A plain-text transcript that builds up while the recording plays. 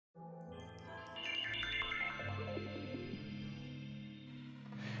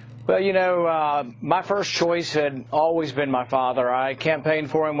Well, my first choice had always been my father. I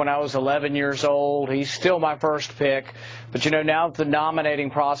campaigned for him when I was 11 years old. He's still my first pick. But, now that the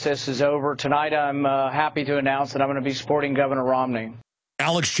nominating process is over, tonight I'm happy to announce that I'm going to be supporting Governor Romney.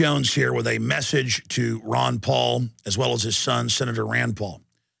 Alex Jones here with a message to Ron Paul, as well as his son, Senator Rand Paul.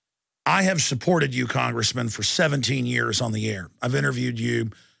 I have supported you, Congressman, for 17 years on the air. I've interviewed you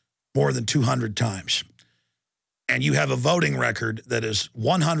more than 200 times. And you have a voting record that is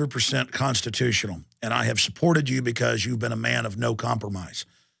 100% constitutional. And I have supported you because you've been a man of no compromise.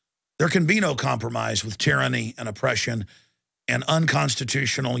 There can be no compromise with tyranny and oppression and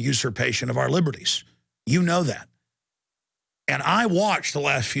unconstitutional usurpation of our liberties. You know that. And I watched the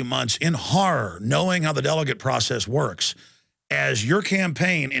last few months in horror, knowing how the delegate process works, as your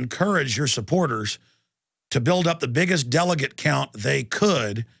campaign encouraged your supporters to build up the biggest delegate count they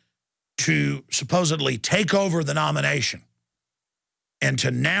could to supposedly take over the nomination. And to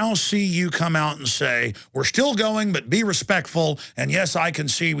now see you come out and say, we're still going, but be respectful, and yes, I can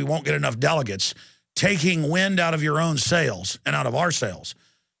see we won't get enough delegates, taking wind out of your own sails and out of our sails.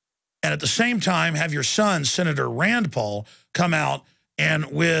 And at the same time, have your son, Senator Rand Paul, come out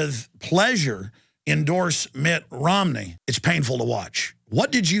and with pleasure endorse Mitt Romney. It's painful to watch.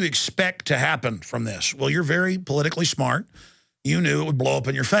 What did you expect to happen from this? Well, you're very politically smart. You knew it would blow up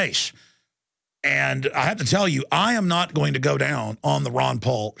in your face. And I have to tell you, I am not going to go down on the Ron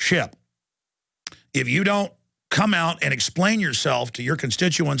Paul ship. If you don't come out and explain yourself to your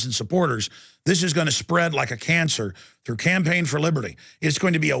constituents and supporters, this is going to spread like a cancer through Campaign for Liberty. It's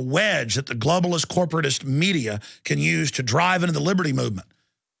going to be a wedge that the globalist, corporatist media can use to drive into the liberty movement.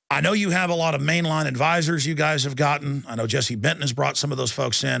 I know you have a lot of mainline advisors you guys have gotten. I know Jesse Benton has brought some of those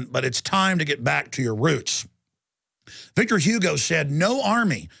folks in, but it's time to get back to your roots. Victor Hugo said, no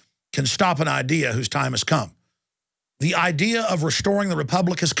army can stop an idea whose time has come. The idea of restoring the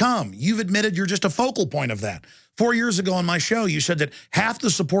republic has come. You've admitted you're just a focal point of that. 4 years ago on my show, you said that half the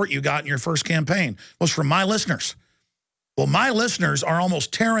support you got in your first campaign was from my listeners. Well, my listeners are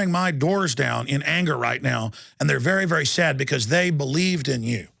almost tearing my doors down in anger right now, and they're very, very sad because they believed in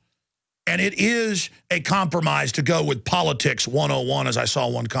you. And it is a compromise to go with politics 101, as I saw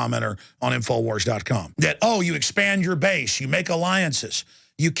one commenter on Infowars.com. That, oh, you expand your base, you make alliances.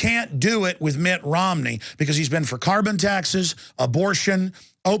 You can't do it with Mitt Romney because he's been for carbon taxes, abortion,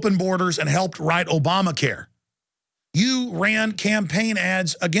 open borders, and helped write Obamacare. You ran campaign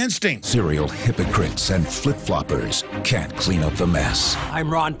ads against him. Serial hypocrites and flip-floppers can't clean up the mess.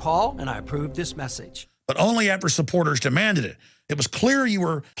 I'm Ron Paul, and I approve this message. But only after supporters demanded it. It was clear you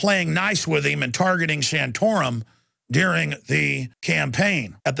were playing nice with him and targeting Santorum during the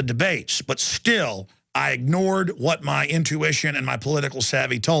campaign at the debates, but still, I ignored what my intuition and my political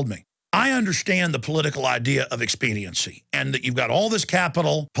savvy told me. I understand the political idea of expediency and that you've got all this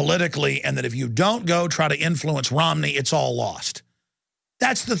capital politically and that if you don't go try to influence Romney, it's all lost.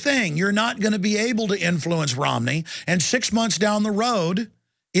 That's the thing. You're not going to be able to influence Romney. And 6 months down the road,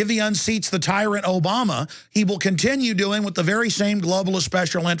 if he unseats the tyrant Obama, he will continue doing what the very same globalist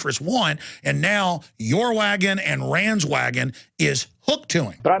special interests want. And now your wagon and Rand's wagon is hooked to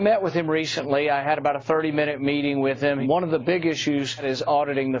him. But I met with him recently. I had about a 30-minute meeting with him. One of the big issues is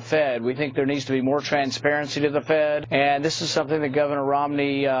auditing the Fed. We think there needs to be more transparency to the Fed, and this is something that Governor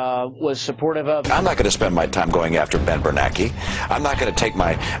Romney was supportive of. I'm not going to spend my time going after Ben Bernanke. I'm not going to take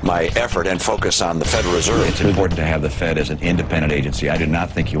my effort and focus on the Federal Reserve. It's important to have the Fed as an independent agency. I do not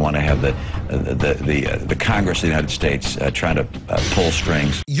think you want to have the Congress of the United States trying to pull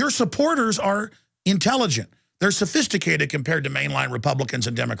strings. Your supporters are intelligent. They're sophisticated compared to mainline Republicans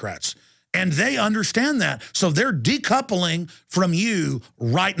and Democrats. And they understand that. So they're decoupling from you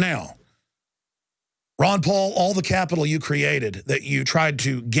right now. Ron Paul, all the capital you created that you tried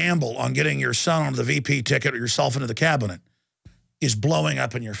to gamble on getting your son onto the VP ticket or yourself into the cabinet is blowing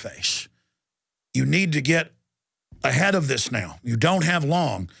up in your face. You need to get ahead of this now. You don't have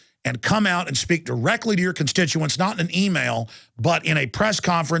long. And come out and speak directly to your constituents, not in an email, but in a press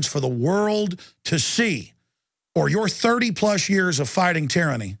conference for the world to see. Or your 30-plus years of fighting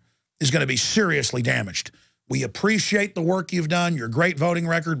tyranny is going to be seriously damaged. We appreciate the work you've done, your great voting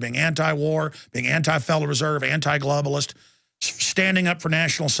record, being anti-war, being anti-Federal Reserve, anti-globalist, standing up for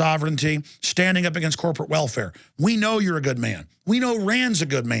national sovereignty, standing up against corporate welfare. We know you're a good man. We know Rand's a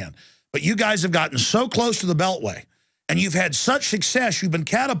good man. But you guys have gotten so close to the Beltway, and you've had such success, you've been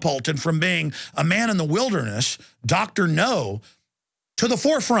catapulted from being a man in the wilderness, Dr. No, to the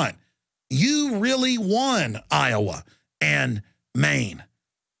forefront. You really won Iowa and Maine.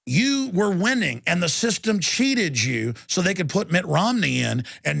 You were winning, and the system cheated you so they could put Mitt Romney in,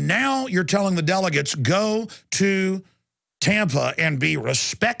 and now you're telling the delegates, go to Tampa and be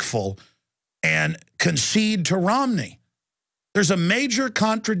respectful and concede to Romney. There's a major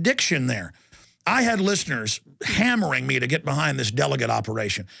contradiction there. I had listeners hammering me to get behind this delegate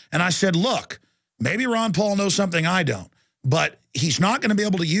operation. And I said, look, maybe Ron Paul knows something I don't, but he's not going to be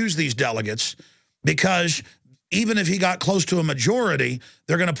able to use these delegates because even if he got close to a majority,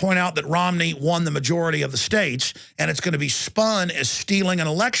 they're going to point out that Romney won the majority of the states, and it's going to be spun as stealing an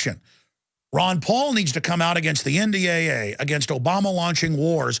election. Ron Paul needs to come out against the NDAA, against Obama launching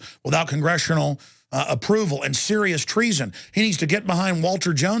wars without congressional approval and serious treason. He needs to get behind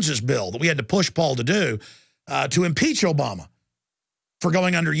Walter Jones's bill that we had to push Paul to do to impeach Obama for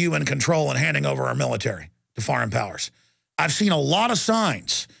going under UN control and handing over our military to foreign powers. I've seen a lot of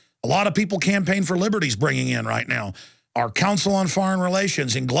signs. A lot of people Campaign for Liberty's bringing in right now. Our Council on Foreign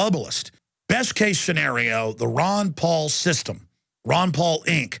Relations and Globalist. Best case scenario, the Ron Paul system, Ron Paul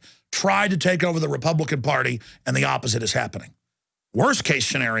Inc., tried to take over the Republican Party, and the opposite is happening. Worst case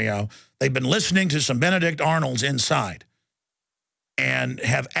scenario, they've been listening to some Benedict Arnolds inside and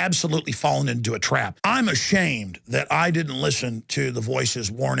have absolutely fallen into a trap. I'm ashamed that I didn't listen to the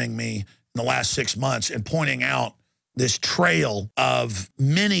voices warning me in the last 6 months and pointing out this trail of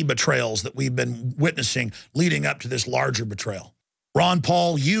many betrayals that we've been witnessing leading up to this larger betrayal. Ron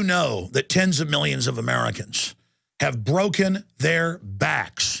Paul, you know that tens of millions of Americans have broken their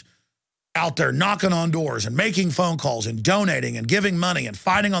backs out there knocking on doors and making phone calls and donating and giving money and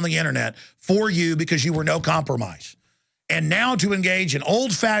fighting on the internet for you because you were no compromise. And now to engage in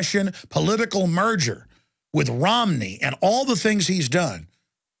old-fashioned political merger with Romney and all the things he's done,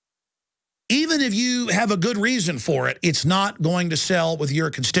 even if you have a good reason for it, it's not going to sell with your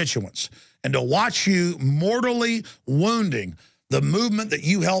constituents. And to watch you mortally wounding the movement that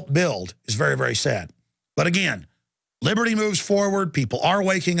you helped build is very, very sad. But again, liberty moves forward. People are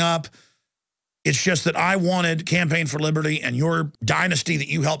waking up. It's just that I wanted Campaign for Liberty and your dynasty that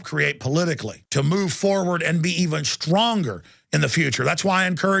you helped create politically to move forward and be even stronger in the future. That's why I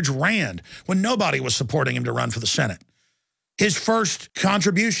encouraged Rand when nobody was supporting him to run for the Senate. His first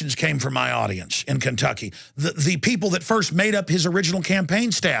contributions came from my audience in Kentucky. The people that first made up his original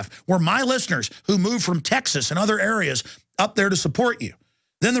campaign staff were my listeners who moved from Texas and other areas up there to support you.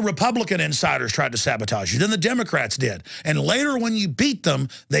 Then the Republican insiders tried to sabotage you. Then the Democrats did. And later when you beat them,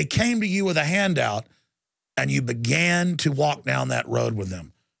 they came to you with a handout and you began to walk down that road with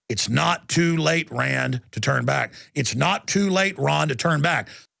them. It's not too late, Rand, to turn back. It's not too late, Ron, to turn back.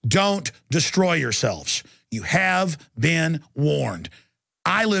 Don't destroy yourselves. You have been warned.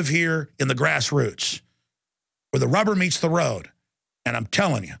 I live here in the grassroots where the rubber meets the road. And I'm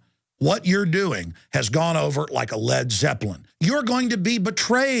telling you, what you're doing has gone over like a Led Zeppelin. You're going to be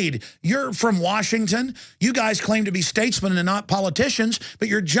betrayed. You're from Washington. You guys claim to be statesmen and not politicians, but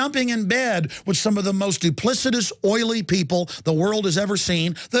you're jumping in bed with some of the most duplicitous, oily people the world has ever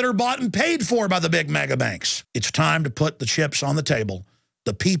seen that are bought and paid for by the big mega banks. It's time to put the chips on the table.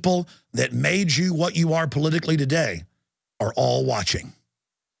 The people that made you what you are politically today are all watching.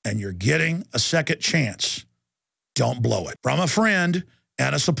 And you're getting a second chance. Don't blow it. From a friend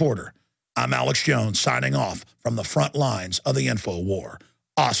and a supporter, I'm Alex Jones signing off from the front lines of the info war,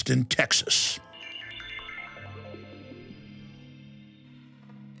 Austin, Texas.